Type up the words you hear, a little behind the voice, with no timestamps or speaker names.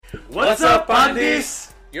What's up,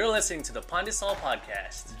 Pandis? You're listening to the Pandesal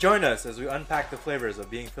Podcast. Join us as we unpack the flavors of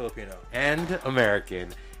being Filipino and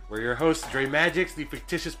American. We're your hosts, Dre Magix, the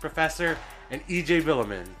fictitious professor, and EJ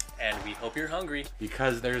Villaman. And we hope you're hungry.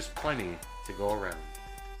 Because there's plenty to go around.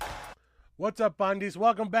 What's up, Pandis?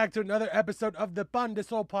 Welcome back to another episode of the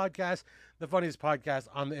Pandesal Podcast, the funniest podcast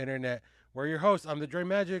on the internet. We're your hosts. I'm the Dre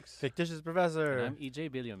Magix. fictitious professor. And I'm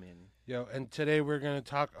EJ Villaman. Yo, and today we're going to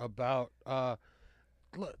talk about,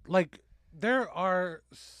 there are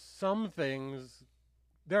some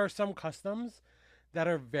customs that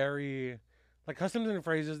are very, customs and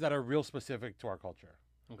phrases that are real specific to our culture.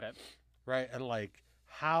 Okay. Right? And,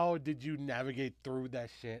 how did you navigate through that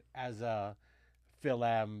shit as a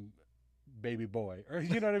Philam baby boy? Or,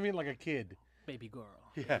 you know what I mean? Like a kid. Baby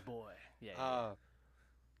girl. Yeah. Baby boy. Yeah.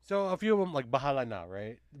 So a few of them, Bahala Na,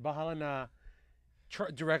 right? Bahala Na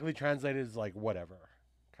directly translated is whatever,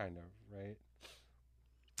 kind of, right?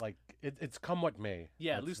 It's come what may.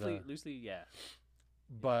 Yeah, That's loosely, yeah.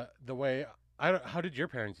 But the way, how did your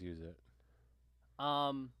parents use it?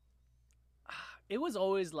 It was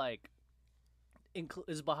always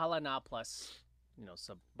is Bahala Na plus,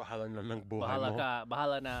 sub. Bahala na ng buhay mo.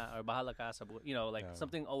 Bahala na, or bahala ka sa buhay. Yeah.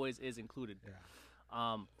 Something always is included.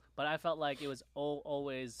 Yeah. But I felt like it was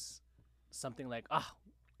always something like,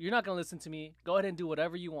 you're not gonna listen to me. Go ahead and do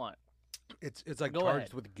whatever you want. It's Go charged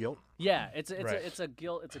ahead. with guilt. Yeah, it's a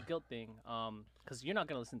guilt thing. Because you're not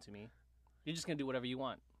gonna listen to me. You're just gonna do whatever you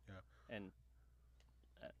want. Yeah. And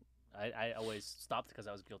I always stopped because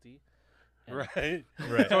I was guilty. And Right.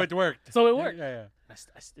 Right. So it worked. So it worked. Yeah.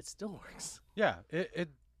 It still works. Yeah. It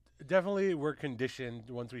definitely, we're conditioned.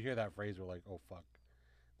 Once we hear that phrase, we're like, oh fuck,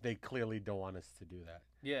 they clearly don't want us to do that.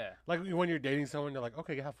 Yeah. Like when you're dating someone, they're like,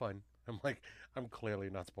 okay, have fun. I'm like, I'm clearly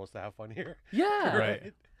not supposed to have fun here. Yeah.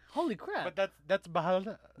 Right. Holy crap. But that's Bahala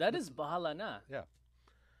Na. That is Bahala Na. Yeah.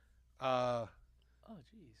 Oh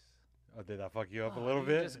jeez. Oh, did that fuck you up a Oh, little you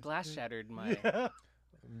bit? Just glass shattered my. Yeah.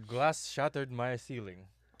 Glass shattered my ceiling.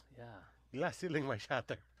 Yeah. Glass ceiling my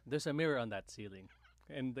shatter. There's a mirror on that ceiling,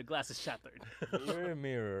 and the glass is shattered.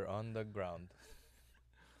 Mirror on the ground.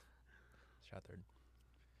 Shattered.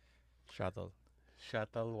 Shuttle.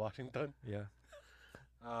 Shuttle, Washington. Yeah.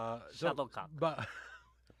 Shuttlecock. But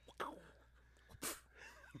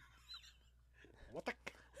what the?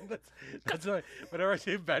 That's why whenever I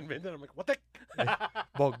say badminton, I'm like, what the?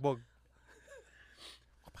 Bog.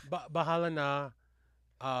 Bahala Na.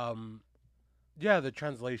 Yeah, the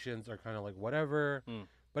translations are kind of like whatever,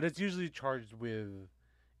 but it's usually charged with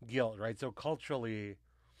guilt, right? So culturally,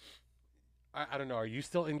 I don't know. Are you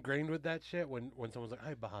still ingrained with that shit when someone's like,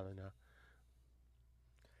 "Hey, Bahala Na"?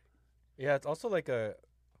 Yeah, it's also it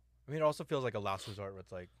also feels like a last resort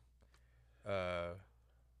with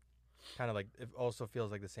it also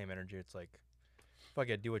feels like the same energy. It's like, fuck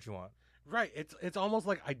it, do what you want. Right. It's almost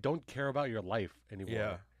like I don't care about your life anymore.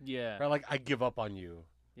 Yeah. Yeah. Right. Like I give up on you.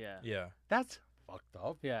 Yeah. Yeah. That's fucked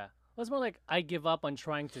up. Yeah. Well, it's more like I give up on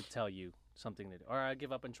trying to tell you something to do, or I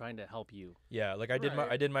give up on trying to help you. Yeah,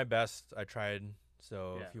 I did my best. I tried.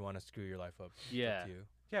 So Yeah. if you want to screw your life up, it's Yeah. up to you.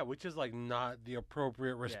 Yeah, which is not the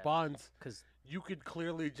appropriate response. Because You could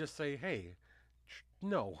clearly just say, "Hey,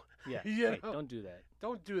 no, yeah, You hey, know? don't do that.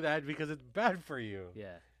 don't do that because it's bad for you."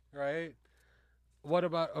 Yeah. Right? What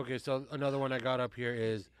about, okay, so another one I got up here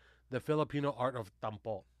is the Filipino art of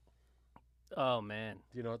tampo. Oh man.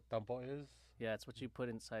 Do you know what tampo is? Yeah, it's what you put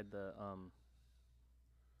inside the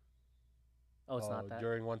Oh, it's not that.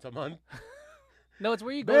 During once a month? No, it's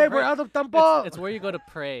where you go. Babe, to we're pray. out of tampo! It's where you go to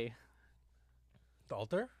pray. The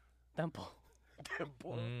altar? Temple.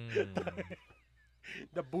 Tampo. Mm.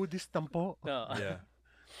 The Buddhist tampo. No. Yeah.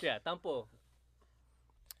 Yeah, tampo.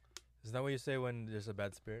 Isn't that what you say when there's a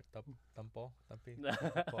bad spirit? Tampo? Tampi?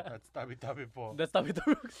 Tampo? That's tabi-tabi po. That's not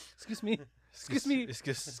Excuse me. Excuse me.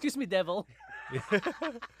 Excuse me, devil.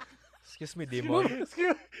 Excuse me, demon.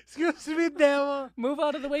 Excuse me, devil. Move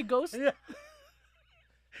out of the way, ghost. Yeah.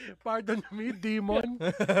 Pardon me, demon.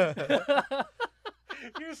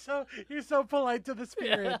 You're so polite to the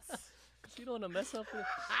spirits. Cause you don't want to mess up with.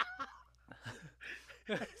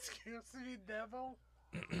 Excuse me, devil.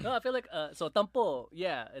 No, I feel like so tampo.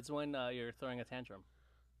 Yeah, it's when you're throwing a tantrum.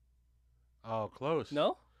 Oh, close.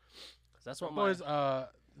 No, 'cause that's what Tampo is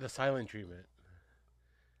the silent treatment,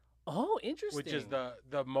 Oh, interesting. which is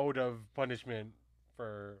the mode of punishment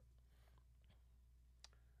for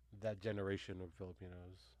that generation of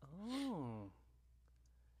Filipinos. Oh.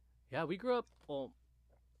 Yeah, we grew up. Well,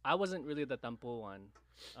 I wasn't really the tampo one.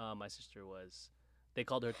 My sister was. They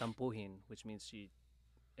called her tampuhin, which means she,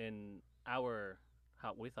 in our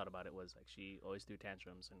how we thought about it was like she always threw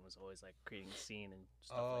tantrums and was always like creating a scene and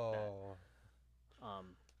stuff like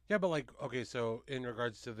that. Yeah, but like, okay, so in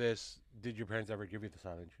regards to this, did your parents ever give you the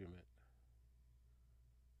silent treatment?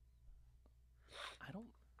 I don't.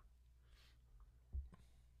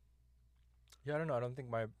 Yeah, I don't know. I don't think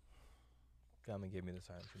my family gave me the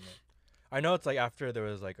silent treatment. I know it's like after there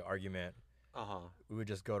was like an argument, we would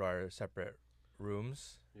just go to our separate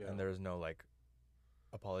rooms, Yeah. and there was no like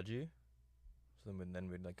apology. So then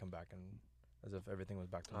we'd like come back and as if everything was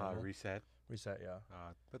back to normal. Reset. Reset, yeah.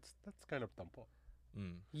 That's kind of tampo.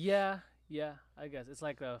 Yeah, I guess it's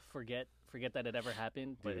like forget that it ever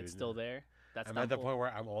happened, but it's Dude. still there. That's I'm at the tampo. point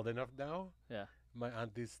where I'm old enough now. Yeah. My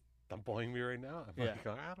auntie's tampoing me right now. I'm Yeah. like,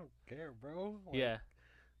 I don't care, bro. Like, Yeah,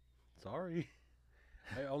 Sorry.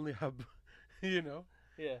 I only have, you know.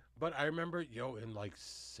 yeah. But I remember, in like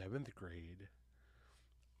 7th grade,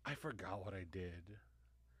 I forgot what I did.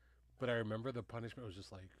 But I remember the punishment was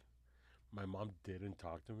just like, my mom didn't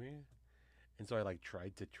talk to me. And so I like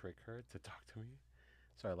tried to trick her to talk to me.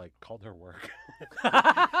 So I like called her work.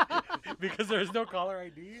 Because there was no caller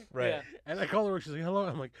ID. Right. Yeah. And I called her work. She's like, hello.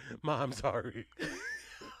 I'm like, Mom, I'm sorry.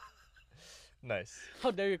 Nice.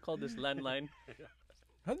 How dare you call this landline?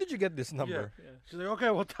 How did you get this number? Yeah. She's like,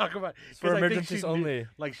 okay, we'll talk about it. It's for 'Cause I think emergencies she knew- only.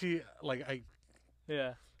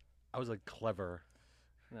 Yeah. I was like clever.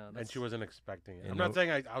 No, And that's, she wasn't expecting it. You I'm know- not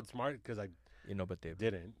saying I outsmarted because I But they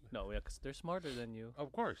didn't. no, yeah, because they're smarter than you.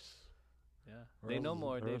 Of course. Yeah, Or they know else-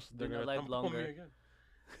 more. or They've else they're been gonna alive tumble me longer. again.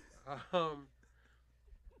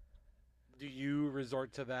 Do you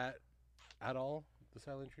resort to that at all? The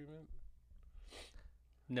silent treatment?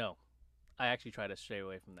 No, I actually try to stray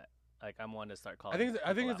away from that. Like I'm one to start calling. I think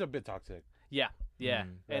people it's out. a bit toxic. Yeah,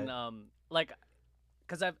 and Right. like,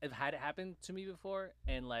 cause I've had it happen to me before,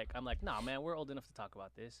 and like I'm like, nah, man, we're old enough to talk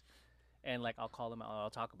about this, and like I'll call them out, I'll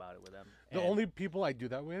talk about it with them. The and- only people I do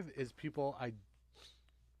that with is people I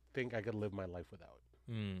think I could live my life without.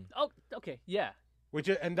 Oh, okay, yeah,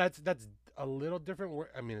 And that's a little different.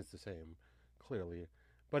 I mean, it's the same, clearly,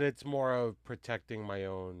 but it's more of protecting my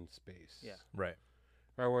own space. Yeah. Right.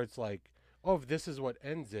 Right, where it's like, oh, if this is what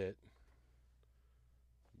ends it,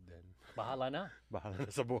 then Bahala Na. bahala na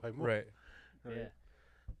sa buhay mo. Right. Yeah,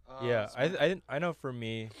 Yeah, so- I know for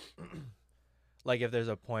me, like if there's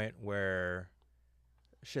a point where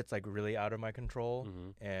shit's like really out of my control,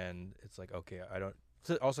 Mhm. and it's like okay, I don't.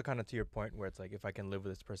 So also kind of to your point where it's like if I can live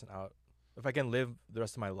with this person out, if I can live the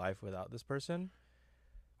rest of my life without this person,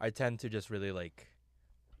 I tend to just really like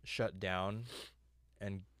shut down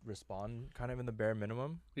and respond kind of in the bare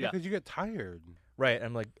minimum. Yeah, Yeah. because you get tired. Right.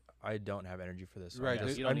 I'm like I don't have energy for this. So Right, I'm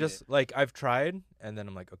just, you don't I'm need just like I've tried, and then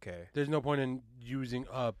I'm like okay. There's no point in using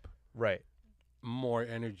up Right. more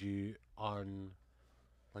energy on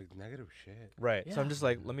like negative shit. Right. So I'm Yeah. just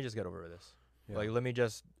like, let me just get over this. Yeah. Like, let me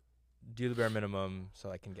just do the bare minimum so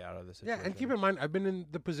I can get out of this Yeah, situation. and keep in mind, I've been in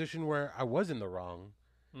the position where I was in the wrong,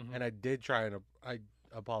 Mhm. and I did try and I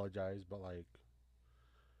apologize, but like,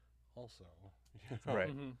 also, Right.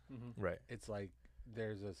 Right. it's like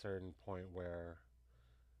there's a certain point where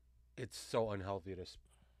it's so unhealthy to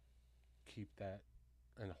keep that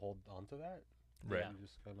and hold on to that. Right. You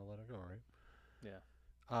just kind of let it go, right? Yeah.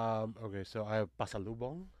 Okay, so I have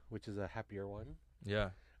pasalubong, which is a happier one,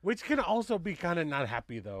 Yeah. which can also be kind of not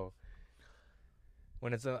happy though.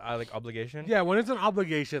 When it's a like obligation. Yeah, when it's an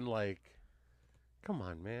obligation, like, come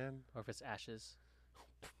on, man. Or if it's ashes.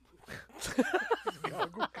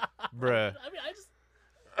 Bruh. I mean, I just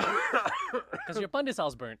because your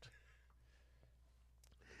pandesals burnt.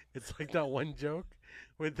 It's like that one joke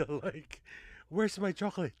with the like, where's my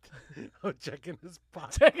chocolate? Oh, checking his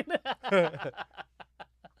pot.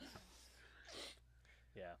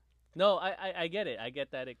 Yeah. No, I get it. I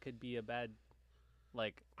get that it could be a bad,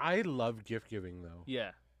 like, I love gift giving though.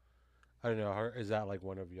 yeah. I don't know. Is that like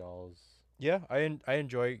one of y'all's? Yeah, I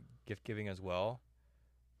enjoy gift giving as well.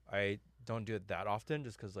 I don't do it that often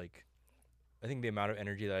just because like I think the amount of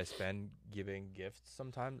energy that I spend giving gifts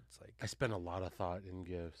sometimes it's like I spend a lot of thought in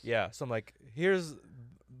gifts. yeah. So I'm like, here's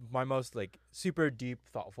my most like super deep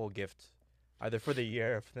thoughtful gift, either for the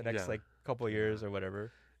year or for the next Yeah. like couple years or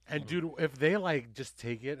whatever. And dude, if they like just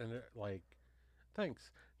take it and they're like,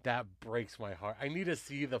 thanks, that breaks my heart. I need to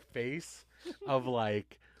see the face of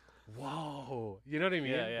like, whoa, you know what I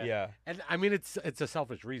mean? Yeah. Yeah. And I mean, it's a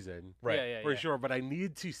selfish reason, Right. Yeah. for sure. But I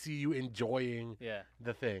need to see you enjoying Yeah.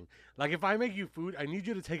 the thing. Like if I make you food, I need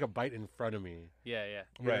you to take a bite in front of me. Yeah. You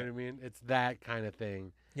know Right. what I mean? It's that kind of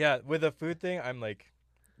thing. Yeah, with the food thing, I'm like,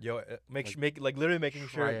 yo, make literally making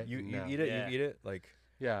try sure it you now. eat it, Yeah. you eat it. Like,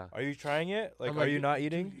 Yeah. Are you trying it? Like, I'm are you dude, not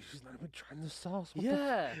eating? dude, she's not even trying the sauce. What the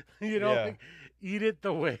Yeah. you know, Yeah. like, eat it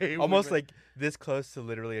the way. we Almost were- like this close to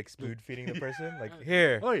literally like spoon feeding the person. Like,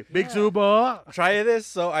 here, Oi, big Yeah. suba. try this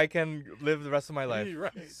so I can live the rest of my life.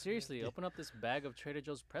 Right. Seriously, open up this bag of Trader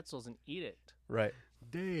Joe's pretzels and eat it. Right.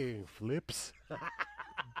 Dang, flips.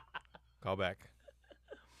 Call back.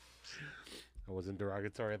 That wasn't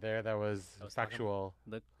derogatory there. That was I was talking- factual.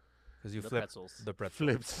 Because you The flip pretzels. the pretzel.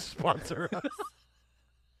 Flips sponsor us.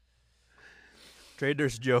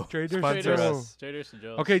 Traders Joe. Traders sponsor Joe. us. Trader's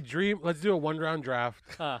Joe's. Okay, Dream. Let's do a 1-round draft.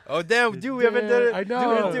 Oh damn, dude, we haven't done it. I know. Dude,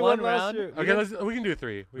 we didn't do One one last round. year. Okay, we can do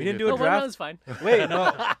 3. We didn't do No, a one draft? round's fine. Wait, no.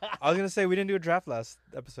 I was gonna say we didn't do a draft last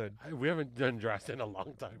episode. We haven't done drafts in a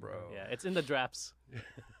long time, bro. Yeah, it's in the drafts.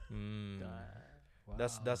 Mm. Wow.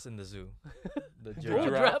 That's in the zoo. The The giraffe.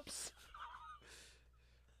 giraffe. Draps.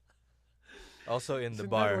 Also in the Isn't that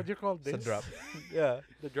bar. what you call It's a this? drop. Yeah.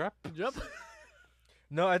 The drop? Drop.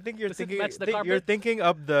 No, I think you're Does it thinking. match the You're carpet? thinking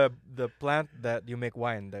of the plant that you make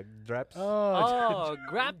wine, the grapes. Oh,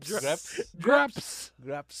 graps. Graps. Graps.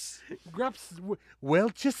 Graps. Graps.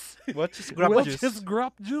 Welch's. What? Just grap Welch's juice.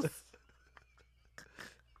 grap juice.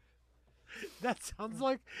 That sounds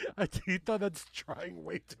like a tita that's trying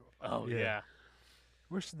way too hard. Oh Yeah. yeah.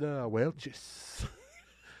 Where's the Welch's?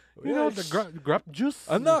 You know the grap juice?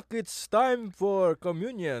 Anak, it's time for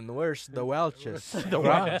communion. Where's the Welch's? The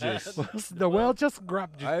grap juice. Where's the Welch's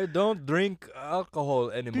grap juice? I don't drink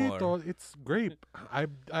alcohol anymore. Tito, it's grape. I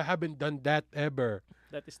haven't done that ever.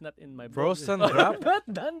 That is not in my book. Frozen I've grap? not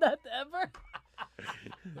done that ever.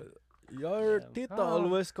 Your Damn. tita Ah.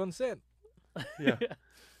 always consent. Yeah.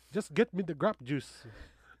 Just get me the grap juice.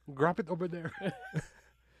 Grab it over there.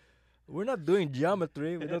 We're not doing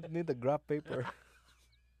geometry. We don't need the graph paper.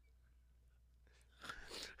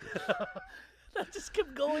 That just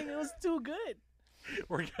kept going. It was too good.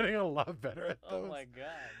 We're getting a lot better at those. Oh my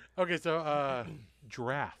god. Okay, so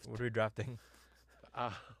draft. What are we drafting?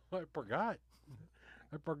 I forgot.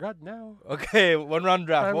 I forgot now. Okay, 1 round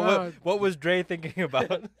draft. Time What, out. what was Dre thinking about?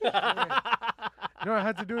 No, I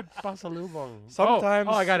had to do it pasalubong. Sometimes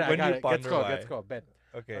oh, I got it. when I got you it. ponder why. Let's go. Bet.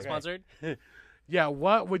 Okay. Okay. Sponsored? Yeah,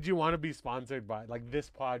 what would you want to be sponsored by? Like this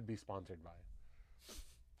pod be sponsored by?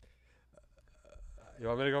 You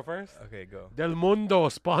want me to go first? Okay, go. Del Mundo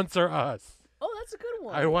sponsor us. Oh, that's a good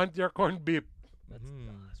one. I want your corned beef.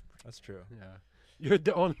 That's true. Yeah. You're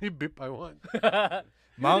the only beef I want.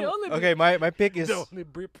 Mang, only okay, my pick is the only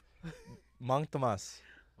beef. Mang Tomas.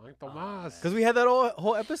 Mang Tomas. Because we had that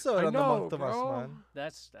whole episode I on the know, Mang Tomas, bro. man.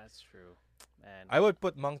 That's true. Man. I would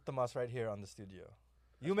put Mang Tomas right here on the studio.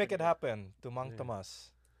 You make it pretty happen to Mang Yeah. Tomas.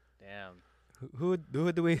 Damn. Who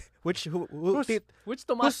do we? Which who? Who's- Which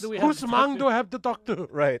Tomas do we have? Whose to talk mang to? do I have to talk to?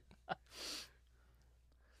 Right.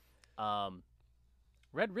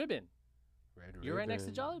 Red Ribbon. Red You're right next to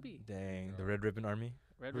Ribbon. Jollibee. Dang, the Red Ribbon Army.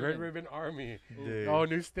 Red Red Ribbon. Ribbon Army. Dang. Oh,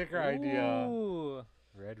 new sticker idea. Ooh.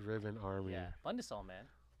 Red Ribbon Army. Yeah. Pandesal, man.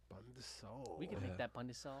 Pandesal. We can Yeah. make that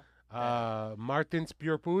pandesal. Martin's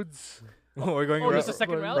Pure Foods. We're going Oh, round, there's a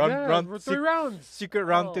second round? round we're sec- 3 rounds. secret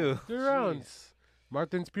round Oh. 2. 3 rounds.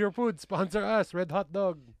 Martin's Pure Foods sponsor us. Red hot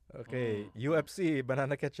dog. Okay, UFC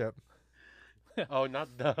banana ketchup, Oh,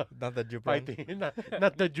 not the not the Jupan. fighting.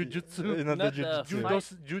 not the jujutsu. Not the Not the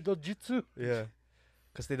jujutsu. Judo jitsu. Yeah,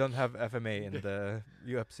 because they don't have FMA in the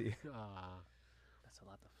UFC. That's a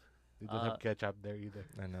lot of. They don't have ketchup there either.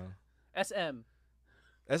 I know. SM.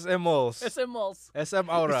 SM Malls. SM malls. SM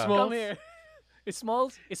Aura. Small- Come here. It's small.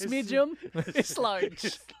 It's It's- medium. It's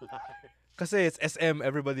large. Kasi it's SM,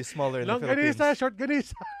 everybody's smaller in the Long Philippines. ganisa, short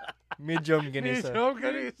ganisa. Medium ganisa. Medium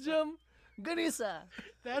ganisa. Medium. Ganisa.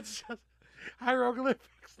 That's just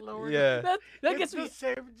hieroglyphics lower. Yeah. That gets It's the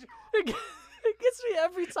me. same. It gets me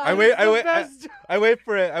every time. I wait. I The wait. best joke. I wait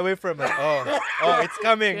for it. I wait for it. Like, oh, it's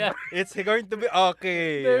coming. Yeah. It's going to be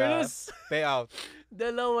okay. There it is. Pay out.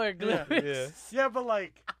 The lower glyphics. Yeah. Yeah, but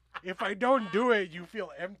like, if I don't do it, you feel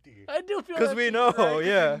empty. I do feel. Because we know. Right? 'Cause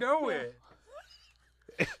Yeah. You know it.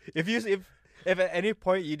 If at any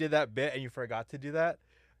point you did that bit and you forgot to do that,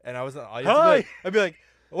 and I was an audience, Hi. I'd be like,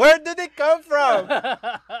 where did it come from?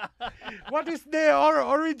 What is the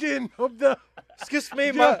origin of the? Excuse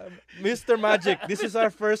me, Mr. Magic. This is our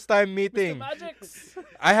first time meeting. Magics.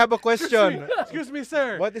 I have a question. Excuse me,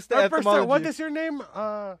 sir. What is the Our first time- What etymology? is your name?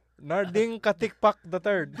 Narding Katikpak the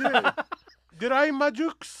Third. Did I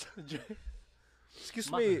Majux?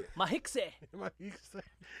 Excuse me. Mahikse.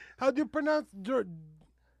 How do you pronounce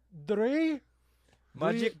Dre?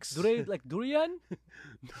 Magic. Like durian.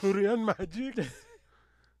 Durian magic.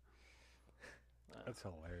 That's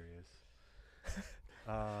hilarious.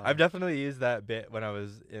 I've definitely used that bit when I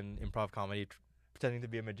was in improv comedy pretending to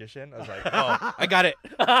be a magician. I was like, oh, I got it.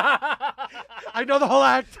 I know the whole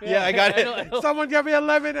act. Yeah, I got it. I know. Someone give me a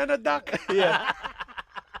lemon and a duck. Yeah.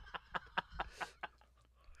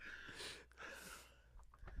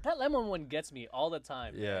 That lemon one gets me all the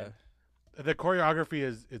time. Yeah. man. The choreography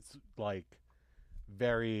it's like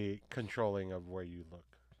very controlling of where you look.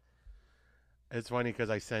 It's funny because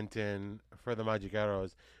I sent in for the Magic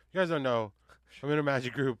Arrows. You guys don't know, I'm in a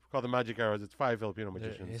magic group called the Magic Arrows. It's 5 Filipino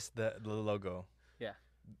magicians. It's the logo. Yeah.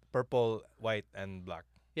 Purple, white, and black.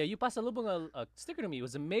 Yeah, you pasalubong a sticker to me. It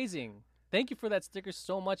was amazing. Thank you for that sticker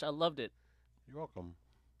so much. I loved it. You're welcome.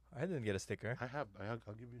 I didn't get a sticker.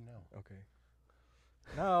 I'll give you now. Okay.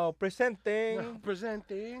 Now presenting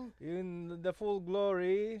Presenting. in the full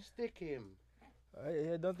glory. Stick him.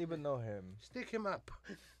 I don't even know him. Stick him up.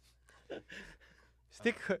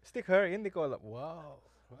 Stick her in the collar. Wow.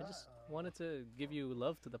 I just wanted to give you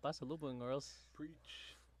love to the pasalubong, or else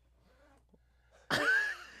Preach.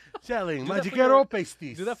 Selling Do that Magic for your- Arrow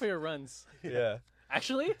pasties. do that for your runs. Yeah.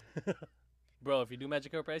 Actually, bro, if you do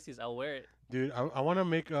Magic Arrow Prices, I'll wear it. Dude, I want to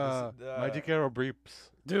make Magic Arrow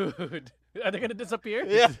briefs. Dude, are they gonna disappear?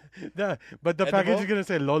 Yeah. But the Edible? package is gonna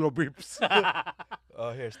say Lolo briefs.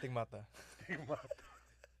 Oh, here, stigmata.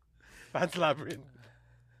 Pants Labyrinth.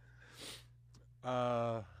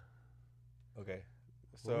 Okay.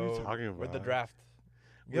 What are you So talking we're the about? draft.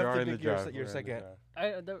 We You have are to in the pick your draft. your We're in the second.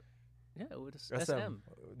 draft. Yeah, it was SM. SM.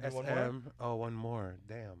 Do one more? SM. Oh, one more.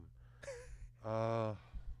 Damn.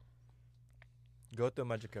 Go to a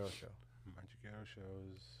Magic Arrow show. Magic Arrow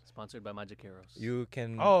shows. Sponsored by Magic Arrows. You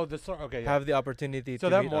can Oh, the song. Okay. Yeah. have the opportunity So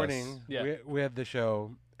to that meet morning, us. Yeah. we had the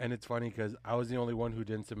show, and it's funny because I was the only one who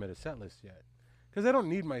didn't submit a set list yet. Because I don't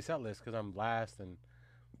need my set list because I'm last, and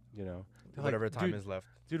they're like, Whatever time dude, is left.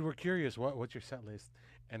 Dude, we're curious. What's your set list?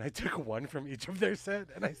 And I took one from each of their set,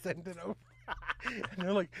 and I sent it over. And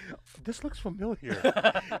they're like, "This looks familiar."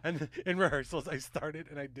 And in rehearsals, I started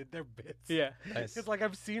and I did their bits. Yeah. Nice. It's like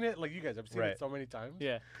I've seen it, like you guys have seen Right. it so many times.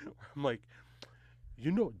 Yeah. I'm like,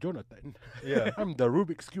 Jonathan. Yeah. I'm the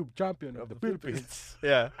Rubik's Cube champion of the Philippines.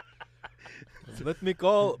 Yeah. Let me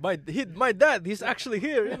call my dad. He's actually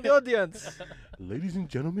here in the audience. Ladies and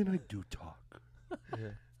gentlemen, I do talk.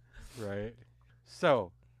 Yeah. Right.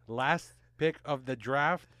 So, last pick of the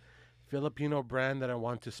draft, Filipino brand that I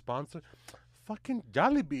want to sponsor, fucking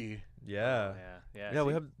Jollibee. Yeah. Yeah. Yeah,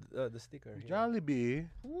 we see? have the sticker here. Jollibee.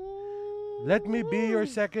 Let me be your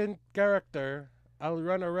second character. I'll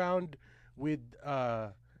run around with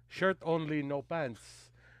shirt only, no pants.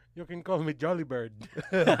 You can call me Jollibird.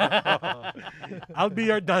 I'll be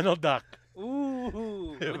your Donald Duck.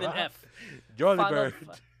 Ooh, with an F. Jollibird.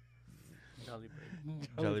 Jollibird.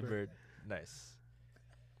 Jollibird. Nice.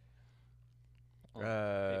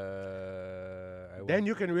 Oh, Then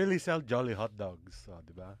you can really sell Jolly hot dogs. So,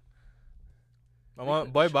 diba? I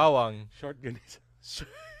want Boy Bawang. Short guineas.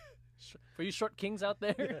 For you short kings out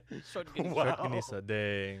there, short kings. Wow. Short Kinisa.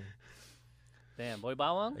 Dang. Damn, boy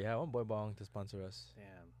bawang. Yeah, I want Boy Bawang to sponsor us.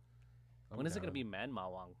 Damn. When is it gonna be man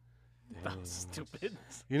mawang? That's stupid.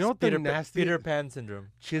 You know what the Peter, nasty Peter Pan syndrome.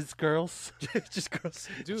 Chiz girls? Just girls.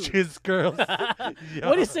 Dude, Chiz girls. why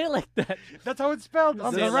do you say it like that? That's how it's spelled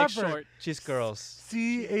on Say the it like rapper. short. Cheese girls.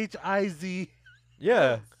 CHIZ.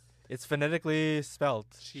 Yeah. It's phonetically spelled.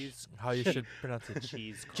 Cheese. How you should pronounce it.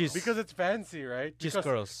 Cheese. Cheese. Because it's fancy, right? Cheese Because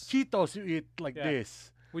girls. Cheetos you eat like Yeah.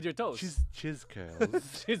 this. With your toes. Chiz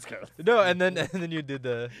girls. Cheese girl. No, and then you did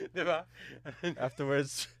the Diba?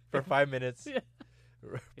 afterwards for 5 minutes. Yeah.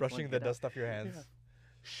 Brushing the get up. dust off your hands.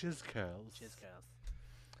 Shiz girls. Cheese girl.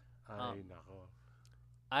 Ay, nako.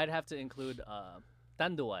 I'd have to include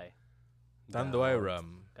tanduay. Tanduay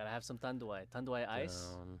rum. Gotta have some tanduay. Tanduay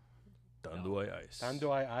ice. Down. Tanduay ice.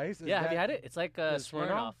 Tanduay ice? Is Yeah, have that- you had it? It's like is Smirnoff?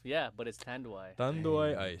 Smirnoff. Yeah, but it's tanduay.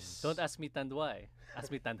 Tanduay ice. Don't ask me tanduay.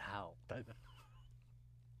 Ask me tanhao.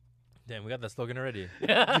 Damn, we got the slogan already.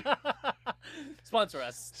 Sponsor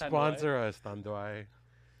us. Tanduay. Sponsor us, Tanduay.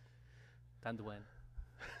 Tanduan.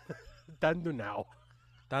 Tandu now.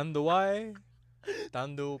 Tanduay.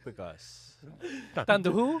 Tandu Pikas.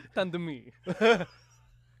 Tandu who? Tandu me.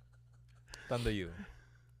 Tandu you.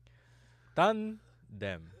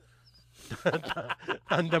 Tandem.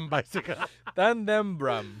 Tandem bicycle. Tandem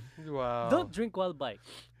Bram. Wow. Don't drink while bike.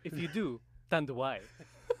 If you do, tanduay.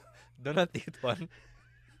 Do not eat one.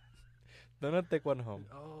 Do not take one home.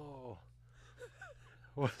 Oh.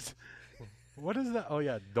 What is that? Oh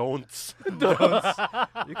yeah, don'ts. Don'ts.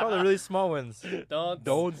 You call the really small ones. Don't.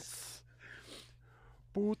 Don'ts.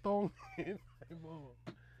 Putong.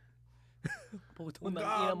 Puto ng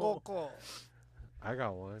ina mo. I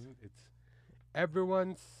got one. It's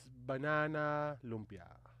everyone's banana lumpia.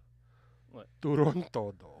 What? Turon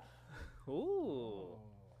todo. Ooh.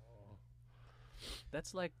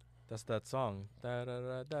 That's like That's that song.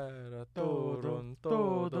 Turun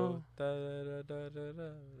todo.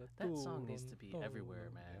 that song needs to be everywhere,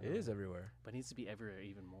 man. It is everywhere. But it needs to be everywhere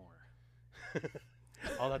even more.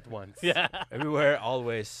 All at once. Yeah. Everywhere,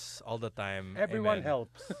 always, all the time. Everyone Amen.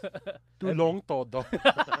 helps. Tulong todo.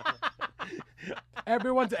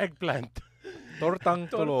 Everyone's eggplant. Tortang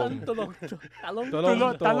tulong. Talong.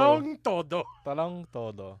 Tulong Talong todo. Talang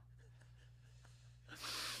todo.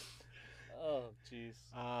 Oh, jeez.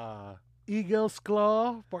 Eagle's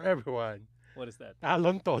claw for everyone. What is that?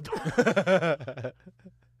 Talon todo.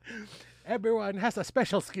 Everyone has a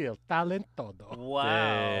special skill. Talent todo. Wow.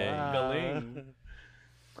 Dang. Galing.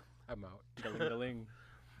 I'm out. Galing.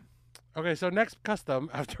 Okay, so next custom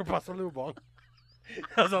after pasalubong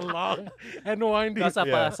has a long and winding. Kasa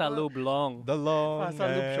Yeah. pa sa lublong. The long Fast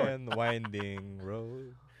and loop short. and winding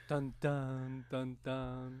road. Dun dun dun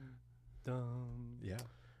dun dun. Yeah.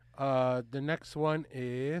 The next one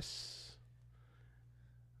is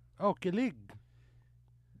kilig.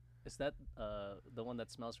 Is that the one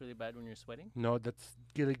that smells really bad when you're sweating? No, that's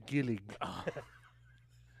gilig. Oh.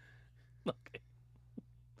 Okay.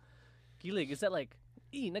 Kilig, is that like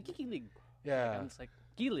nakikilig? Yeah. And it's like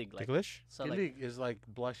kilig, like Ticklish? so like Gilig is like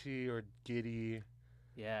blushy or giddy.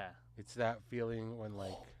 yeah. It's that feeling when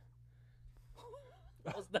like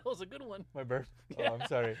That was a good one. My birth. Yeah. Oh, I'm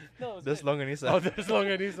sorry. No, it was This good. longanisa. there's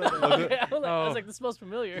longanisa. Okay, I was Oh. like, this smells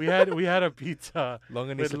familiar. we had a pizza with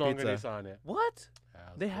Longanisa longanisa pizza. on it. What? Yeah, it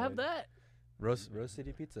was They have good. that? Rose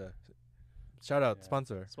City Pizza. Shout out, Yeah.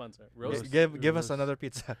 sponsor. Sponsor. Gi- Rose give us Rose. another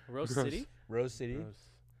pizza. Rose Rose. City? Rose City? Rose.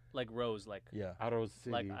 Like Rose, like Yeah. Arrows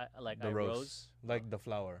City. like The I rose. rose. Like the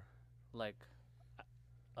flower. Like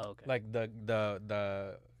oh, okay. Like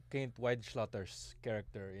the Kate Winslet's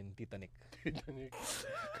character in Titanic.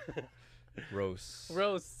 Rose.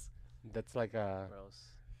 Rose. That's like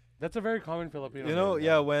Rose. that's a very common Filipino. You know, name,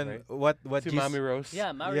 yeah, though, when right? what Si Jesus, Mami Rose.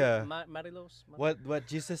 Yeah, Yeah. Marilos. what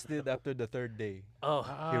Jesus did after the third day. Oh,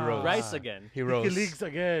 He rose. rice again. He rose. He leaks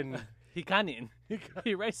again. He kanin.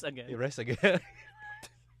 He rice again. He rose again.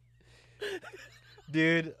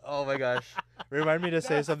 Dude, oh my gosh. Remind me to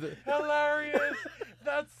say something. Hilarious.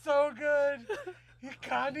 That's so good. He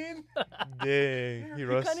kanin. Dang. He He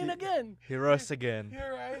rose. kanin again. He rose again. He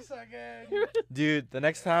rice again. Dude, the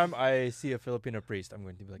next time I see a Filipino priest, I'm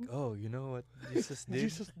going to be like, oh, you know what Jesus did?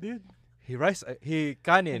 Jesus did. He rise. He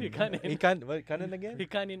kanin. He kanin. He can. What kanin again? He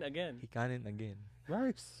kanin again. He kanin again.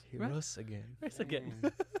 Rice. He Right. rose again. Rice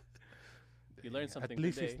again. You learned something At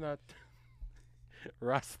least today. he's not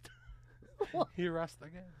rust. He rust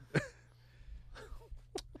again.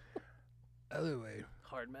 Anyway,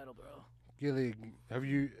 Hard metal, bro. Gilig. Have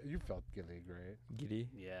you felt Gilig, right? Giddy.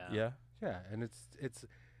 Yeah. Yeah. Yeah, and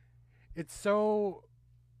it's so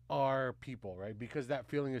our people, right? Because that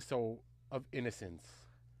feeling is so of innocence,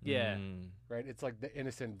 Yeah. right? It's like the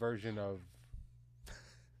innocent version of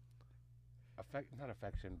not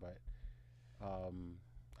affection, but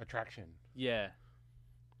attraction. Yeah.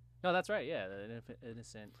 No, that's right. Yeah, the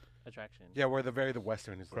innocent attraction. Yeah, where the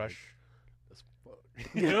Western is Crush. Like, that's fuck.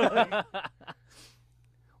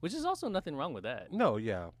 Which is also nothing wrong with that. No,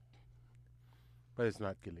 yeah, but it's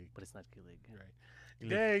not Gilig, But it's not Gilig. right?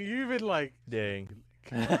 Dang, you even like Dang.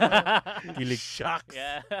 Gilig shucks.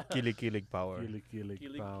 Yeah. Kilig power. Gilig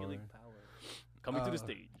Gilig power. power. Coming to the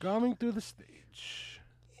stage. Coming to the stage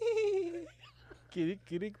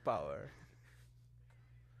Kilig power.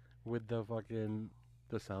 with the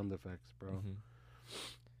sound effects, bro. Mhm.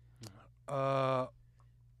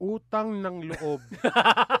 Utang ng loob.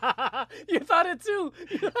 You thought it too.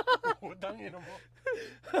 Utang ina mo.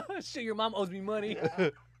 Shit, your mom owes me money.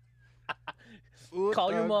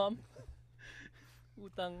 Call your mom.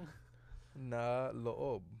 Utang. Na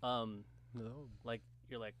loob. No. Like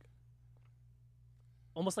you're like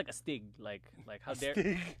almost like a stig. Like how dare?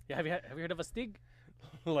 Stig. Yeah, have you heard of a stig?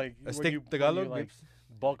 Like A when stick you- when Tagalog. you, like Gibbs?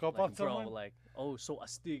 bulk up on Like bro, someone. like oh, so a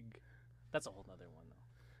stig. That's a whole nother one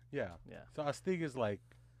though. Yeah. Yeah. So a stig is like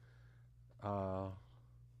oh,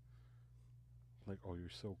 you're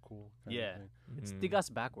so cool. kind of Yeah. thing. It's Mm.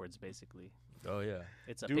 tigas backwards basically. Oh yeah.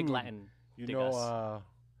 It's a Dude. big Latin. You Tigas. know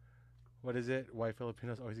what is it? Why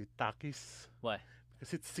Filipinos always eat takis? Why?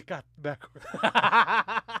 Because it's sikat backwards.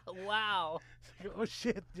 Wow. Oh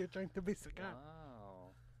shit, you're trying to be sikat.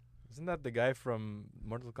 Wow. Isn't that the guy from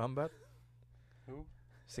Mortal Kombat? Who?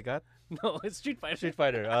 Sikat? No, it's Street Fighter. Street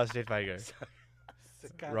Fighter. Street Fighter.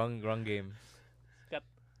 Sikat. Wrong game.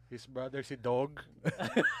 His brother si Dog.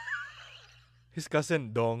 His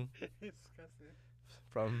cousin Dong His cousin.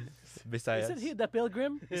 from Visayas. Isn't he the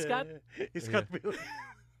pilgrim? Scott? He's got Bill.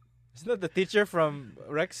 Isn't that the teacher from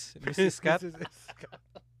Rex, Mrs. Cat?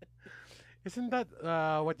 Isn't that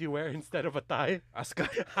what you wear instead of a tie? Ascot.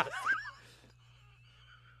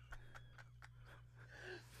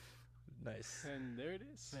 Nice. And there it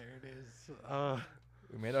is. There it is.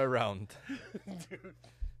 We made our round. Dude.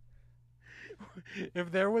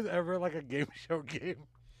 If there was ever like a game show game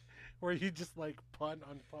where you just like pun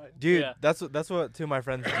on pun. Dude, Yeah. that's what two of my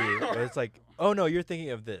friends do. Where it's like, oh no, you're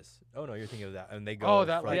thinking of this. Oh no, you're thinking of that, and they go. Oh,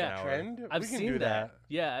 that for like an Yeah. hour. trend? I've We can seen do that.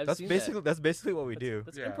 Yeah, I've That's seen basically what we that. do.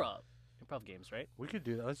 That's Yeah. improv games, right? We could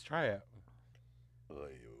do that. Let's try it.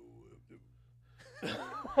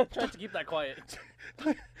 I'm trying to keep that quiet.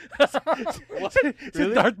 What? It's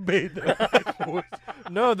a Darth Vader.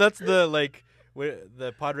 No, that's the like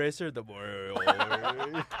the pod racer. The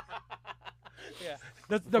Yeah.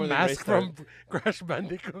 That's the Before the mask race from Crash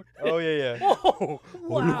Bandicoot. oh yeah. Whoa!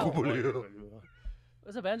 Wow.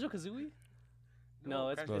 Was it Banjo Kazooie? No,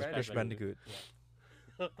 it's No, it's Crash Crash Bandicoot.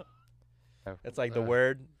 Bandicoot. It's like the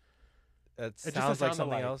word. It just sounds like sound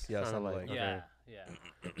something alike. else. Yeah, Sound sound alike. like. Yeah, yeah.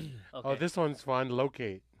 Okay. Oh, this one's fun.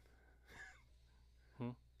 Locate. Hmm?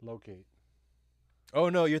 Locate. Oh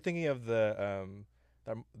no, you're thinking of the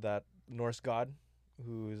that Norse god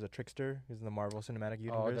who is a trickster. Who's in the Marvel Cinematic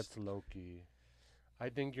Universe. Oh, that's Loki. I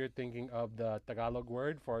think you're thinking of the Tagalog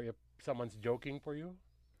word for if someone's joking for you.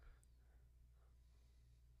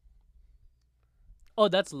 Oh,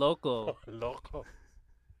 that's local. Loco.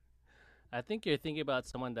 I think you're thinking about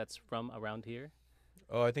someone that's from around here.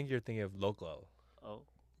 Oh, I think you're thinking of local. Oh,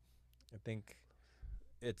 I think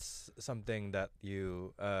it's something that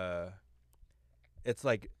you it's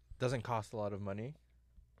like doesn't cost a lot of money.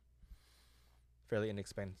 Fairly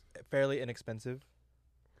inexpensive.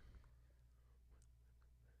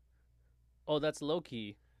 oh, that's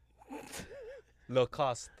Loki. Low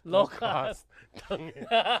cost. Low cost. cost.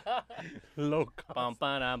 Low cost. Bum,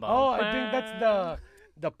 ba-dum, bum, Oh, I think that's ba.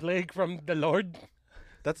 the plague from the Lord.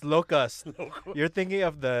 That's locust. Loco. You're thinking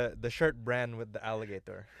of the shirt brand with the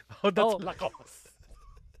alligator. Oh, that's Oh. Lacoste.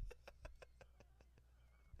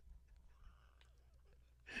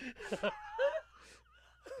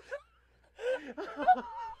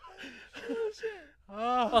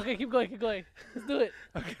 Oh, Okay, keep going, keep going. Let's do it.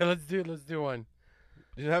 okay, let's do one.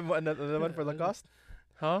 Do you have another one for Lacoste?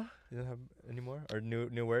 Huh? You don't have any more or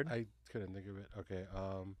new word? I couldn't think of it. Okay,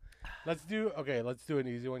 let's do an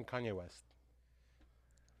easy one. Kanye West.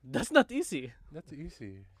 That's not easy. That's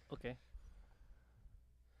easy. Okay.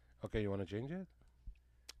 Okay, you want to change it?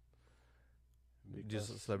 Just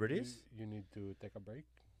Because celebrities? You need to take a break.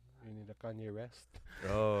 You need a Kanye rest.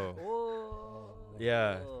 Oh. Oh.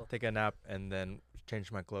 Yeah, take a nap and then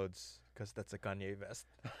change my clothes because that's a Kanye vest.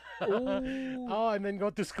 Ooh. Oh, and then go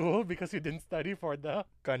to school because you didn't study for the.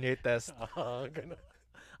 Kanye test. Gonna-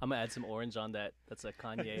 I'm gonna add some orange on that. That's a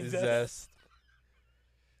Kanye. Zest. Zest.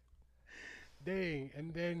 Dang,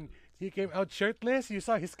 and then he came out shirtless. You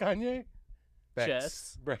saw his Kanye. Pecs.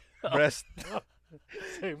 Chess. Breast.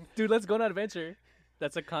 Same. Dude, let's go on an adventure.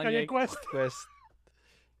 That's a Kanye Kanye. Quest. Quest.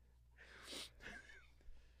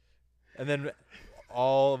 And then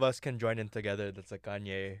all of us can join in together. That's a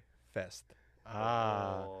Kanye fest.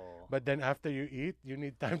 Ah, Oh. but then after you eat, you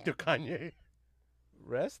need time to Kanye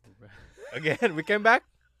Rest? Again, we came back?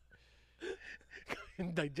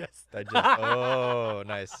 and digest. Oh,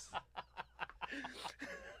 nice.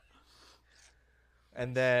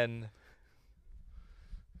 And then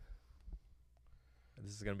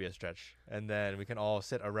this is gonna be a stretch. And then we can all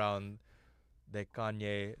sit around the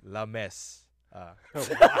Kanye La Messe.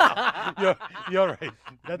 You're right.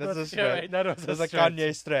 That That's was a stretch. That was There's a a stretch.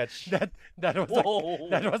 Kanye stretch. That was Whoa.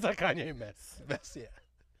 that was a Kanye mess. Mess,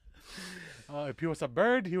 yeah. If he was a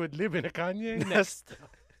bird, he would live in a Kanye Nest.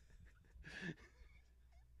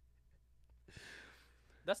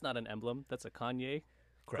 That's not an emblem. That's a Kanye.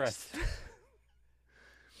 crest.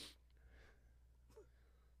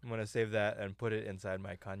 I'm gonna save that and put it inside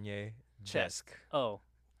my Kanye Chest. desk. Oh.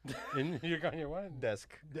 In your Kanye one Desk.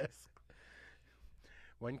 desk.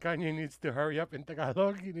 When Kanye needs to hurry up in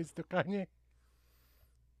Tagalog, he needs to Kanye.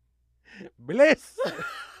 Bliss.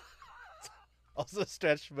 Also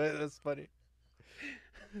stretch, but that's funny.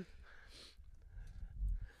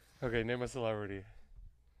 Okay, name a celebrity.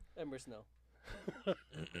 Ember Snow.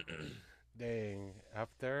 Dang.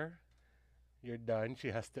 After you're done, she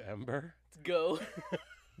has to ember. Let's go.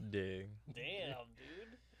 Dang. Damn,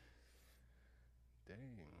 dude. Dang.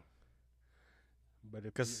 But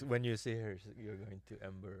if Because you when you see her, you're going to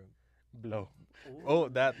ember. blow. Oh,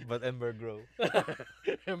 that, but ember grow.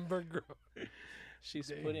 Ember grow. She's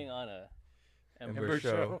Dang. putting on a Ember Ember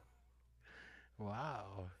show.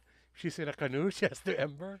 Wow. She's in a canoe. She has to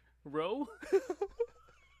ember. row.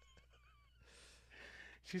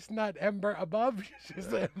 She's not ember above. She's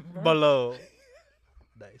ember Below.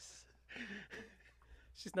 Nice.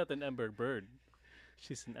 She's not an ember bird.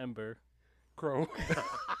 She's an ember. crow.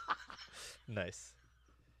 Nice.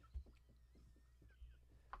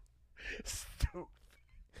 Stupid.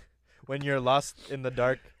 When you're lost in the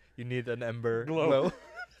dark, you need an ember Glow. glow.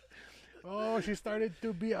 Oh, she started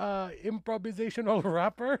to be a improvisational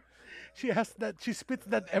rapper. She spits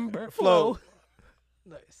that ember Flow.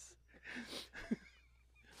 Nice.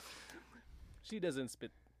 She doesn't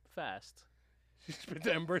spit fast. She spits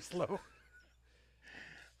ember slow.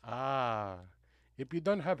 Ah, if you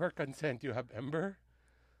don't have her consent, you have ember.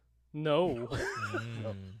 No.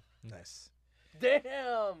 Nice.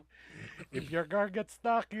 Damn. If your car gets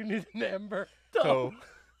stuck, you need an ember. Toe.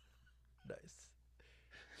 Nice.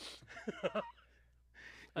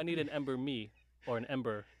 I need an ember me or an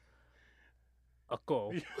ember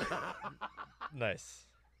ako. Nice.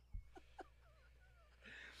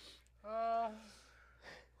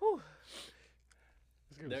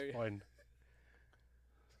 This game There is you- fun.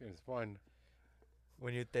 This game is fun.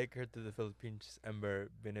 When you take her to the Philippines, ember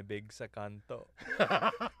binibig sa kanto.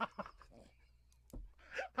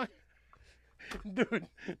 Dude,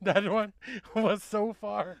 that one was so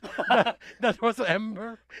far. That was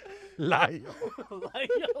ember. Layo.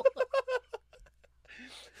 Layo.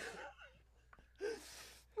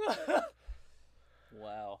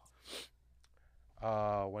 Wow.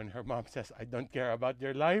 When her mom says, I don't care about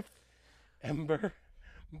your life, ember,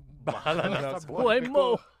 bahala na sa Buhay buhay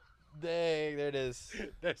mo. ko. Dang, there it is.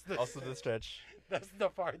 That's the, Also the stretch. that's the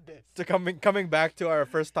farthest. So coming back to our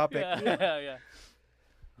first topic. Yeah.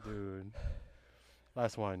 Dude.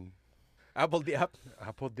 Last one. Apl de Ap.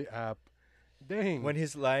 Apl de Ap. Dang. When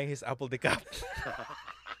he's lying, he's Apl de Ap.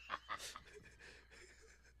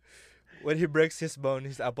 When he breaks his bone,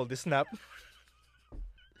 he's Apl de Snap.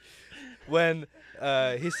 When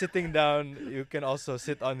he's sitting down, you can also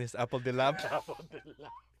sit on his Apl de Lamp. Apl de Ap.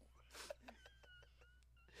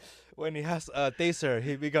 When he has a taser,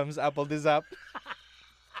 he becomes Apl de Zap.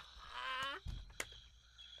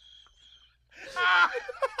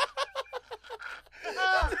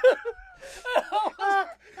 I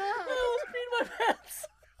almost peed my pants.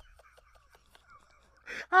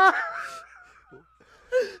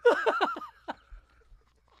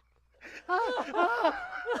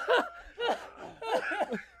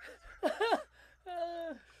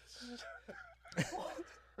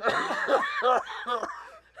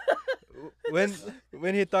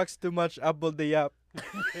 When he talks too much, Apl de Ap.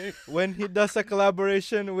 When he does a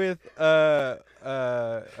collaboration with Cardi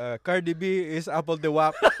B, is Apl de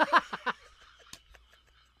Wap.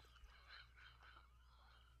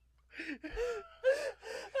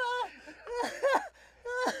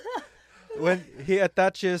 When he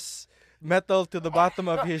attaches metal to the bottom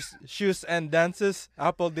of his shoes and dances,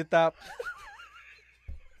 Apl de Tap.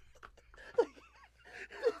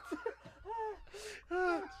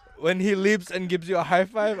 When he leaves and gives you a high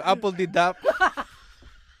five, Apl de Dap.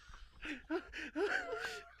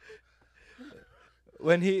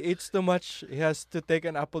 When he eats too much, he has to take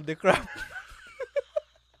an apple de crap.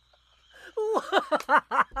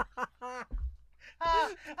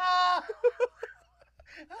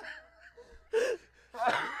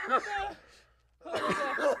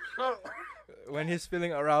 When he's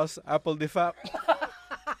feeling aroused, apple de fap.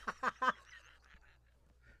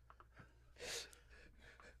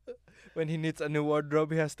 When he needs a new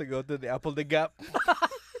wardrobe, he has to go to the Apple de Gap.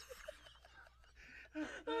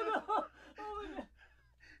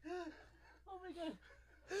 Oh my god.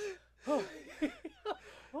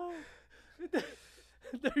 Oh.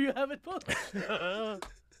 There you have it, folks.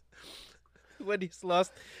 When he's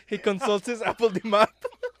lost, he consults his Apple de Map.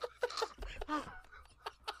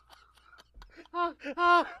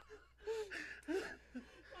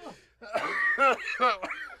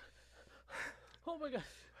 Oh my god.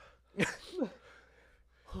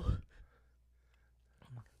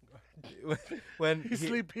 When You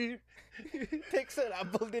sleep here? he takes an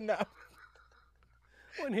Apple de Nap.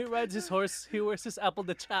 When he rides his horse, he wears his apple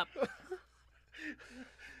de chap.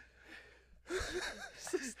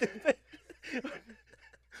 So stupid.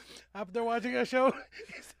 After watching a show,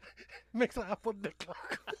 he makes an apple de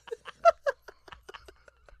clock.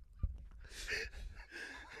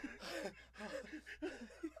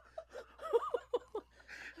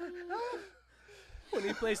 When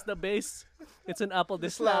he plays the bass, it's an apple de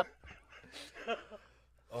slap.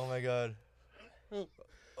 Oh my god.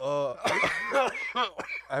 Oh, I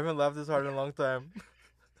haven't laughed this hard in a long time.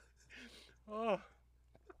 Oh.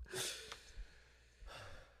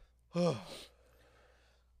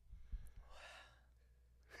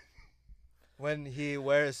 When he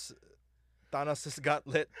wears Thanos'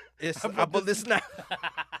 gauntlet is Apl de Snap.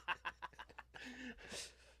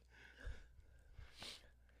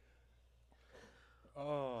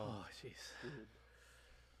 Oh, jeez.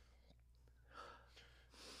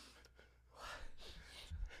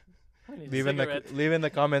 I need a cigarette. Leave in the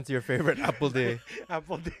comments your favorite Apl de.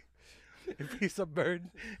 Apple de. If he's a bird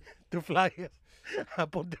to fly,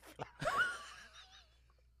 Apple de fly.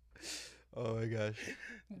 Oh my gosh.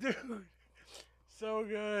 Dude, so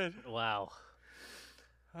good. Wow.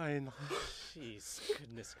 I know. Jeez,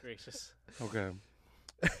 goodness gracious. Okay.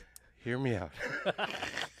 Hear me out.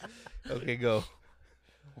 Okay, go.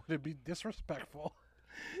 Would it be disrespectful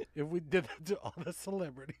if we did that to all the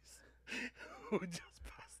celebrities who just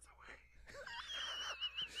passed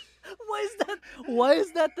away? Why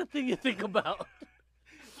is that the thing you think about?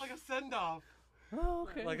 It's like a send-off. Oh,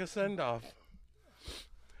 okay. Like a send-off.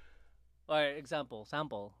 All right,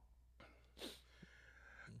 sample.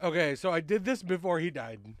 Okay, so I did this before he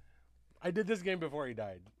died. I did this game before he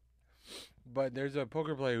died. But there's a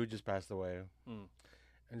poker player who just passed away. Mm.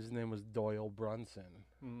 And his name was Doyle Brunson.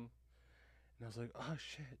 Mm. And I was like, oh,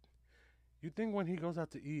 shit. You think when he goes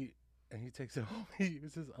out to eat and he takes it home, he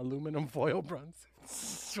uses aluminum foil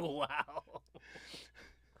Brunson? Wow.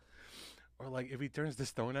 Or like if he turns to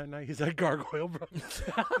stone at night, he's like gargoyle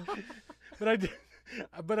Brunson.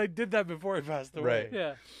 But I did that before he passed away. Right.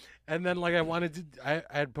 Yeah. And then like I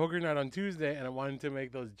had poker night on Tuesday and I wanted to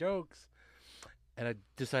make those jokes. And I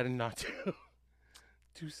decided not to.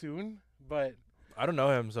 Too soon. But I don't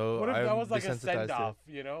know him, so what if I'm that was like a desensitized send to off,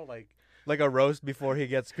 you know? like a roast before he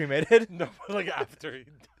gets cremated. No, but like after he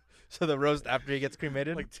So the roast after he gets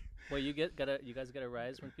cremated. like Well, you guys get a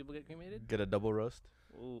rise when people get cremated? Get a double roast.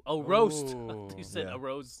 Ooh. Oh, roast. Ooh. You said Yeah. a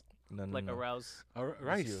rose, No, like a rouse.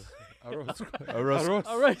 rice. Arroz. A roast. Arroz.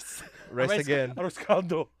 A rice. Rice rice- again. Arroz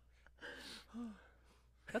caldo.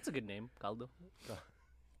 That's a good name, caldo.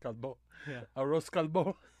 Calbo. Yeah. Arroz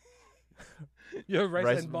calbo. You have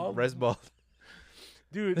rice and ball? Rice ball.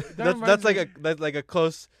 Dude, That's like a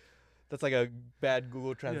close. That's like a bad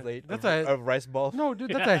Google Translate. that's of rice ball. No,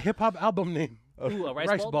 dude, that's a hip hop album name. Ooh, a rice,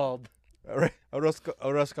 Rice ball? bald.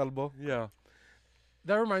 Arroz calbo. Yeah.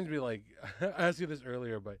 That reminds me, like, I asked you this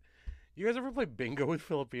earlier, but you guys ever play bingo with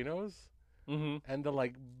Filipinos? Mm-hmm. And the,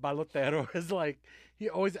 like, balotero is like, he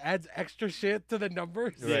always adds extra shit to the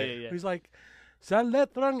numbers. Right. Yeah. He's like, sa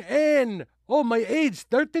letrang N. Oh, my age,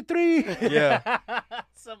 33. Yeah.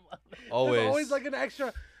 Some, Always. There's always like an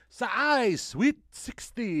extra, sa I, sweet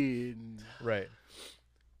 16. Right.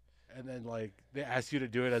 And then, like, they ask you to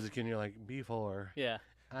do it as a kid, and you're like, before. yeah.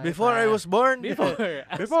 Before I was born. Before.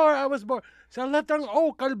 Before I was born. Sa letrang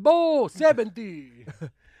O, kalbo, 70.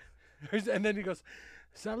 And then he goes,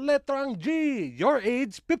 sa letrang G, your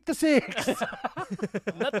age, 56.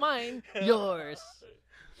 Not mine. Yours.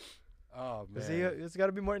 Oh, man. See, it's got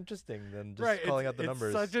to be more interesting than just Right, calling out the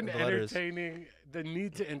numbers. It's such an and the letters. entertaining, the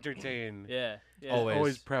need to entertain Yeah. Yeah. Always.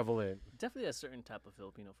 always prevalent. Definitely a certain type of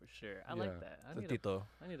Filipino for sure. I like Yeah. that. The Tito.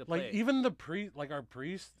 I need to play. Like, even the priest, like our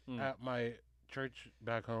priest Mm. at my church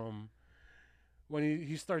back home, when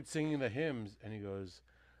he starts singing the hymns, and he goes,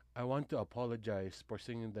 I want to apologize for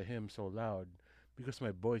singing the hymn so loud because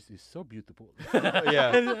my voice is so beautiful.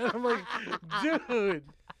 Yeah. And I'm like, dude,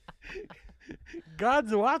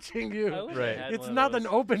 God's watching I you. wish I Right. had It's one of not those. an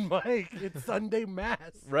open mic. It's Sunday mass.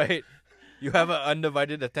 Right. You have an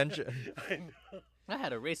undivided attention. I know. I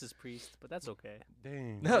had a racist priest, but that's okay.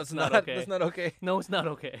 Dang. No, it's not not. okay. That's not okay. No, it's not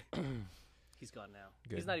okay. He's gone now.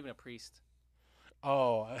 Good. He's not even a priest.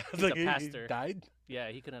 Oh, He's like a he pastor. died? Yeah,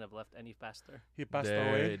 he couldn't have left any faster. He passed There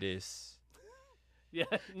away? it is. Yeah.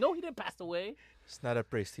 No, he didn't pass away. It's not a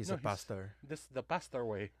priest. He's No, a he's- pastor. This the pastor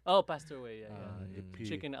way. Oh, passed away. Yeah. If he,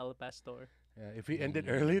 Chicken al pastor. if he ended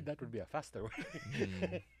early, that would be a faster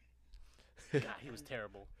way. Mm. God, he was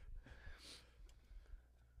terrible.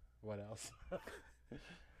 What else?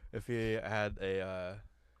 If he had a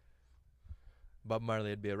Bob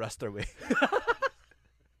Marley, it'd be a Rastaway.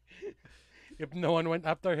 If no one went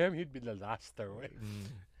after him, he'd be the last way.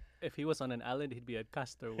 If he was on an island, he'd be a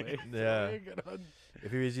castaway. Yeah. Ganon.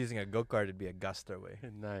 If he was using a go kart, it'd be a Gustaway.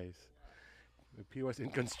 Nice. If he was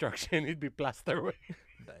in construction, he'd be plasterway.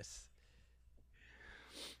 Nice.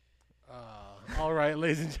 All right,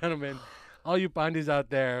 ladies and gentlemen, all you Pandis out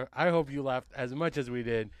there, I hope you laughed as much as we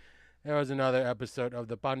did. There was another episode of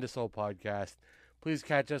the Pandasol podcast. Please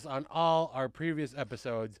catch us on all our previous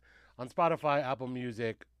episodes on Spotify, Apple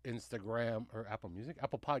Music, Instagram, or Apple Music?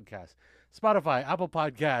 Apple Podcasts. Spotify, Apple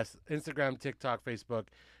Podcasts, Instagram, TikTok, Facebook,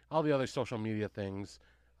 all the other social media things,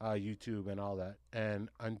 YouTube and all that. And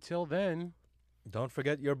until then, Don't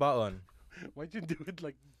forget your baon. Why'd you do it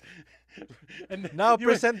like? And then Now you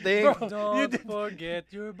went- presenting Bro, Don't forget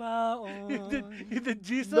your you did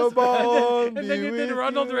Jesus. The baon and then be you did with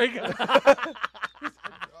Ronald you. Reagan.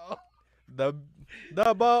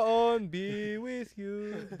 the baon be with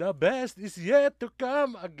you. The best is yet to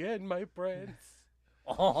come again, my friends.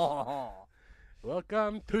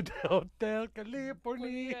 Welcome to the Hotel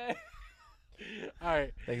California. All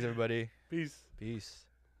right, Thanks everybody. peace. Peace.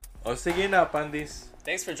 O sige na, Pandis.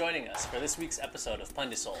 Thanks for joining us for this week's episode of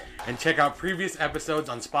Pandisol. And check out previous episodes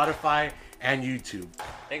on Spotify and YouTube.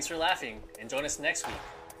 Thanks for laughing, and join us next week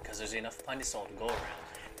because there's enough Pandisol to go around.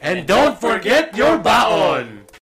 And don't forget your baon!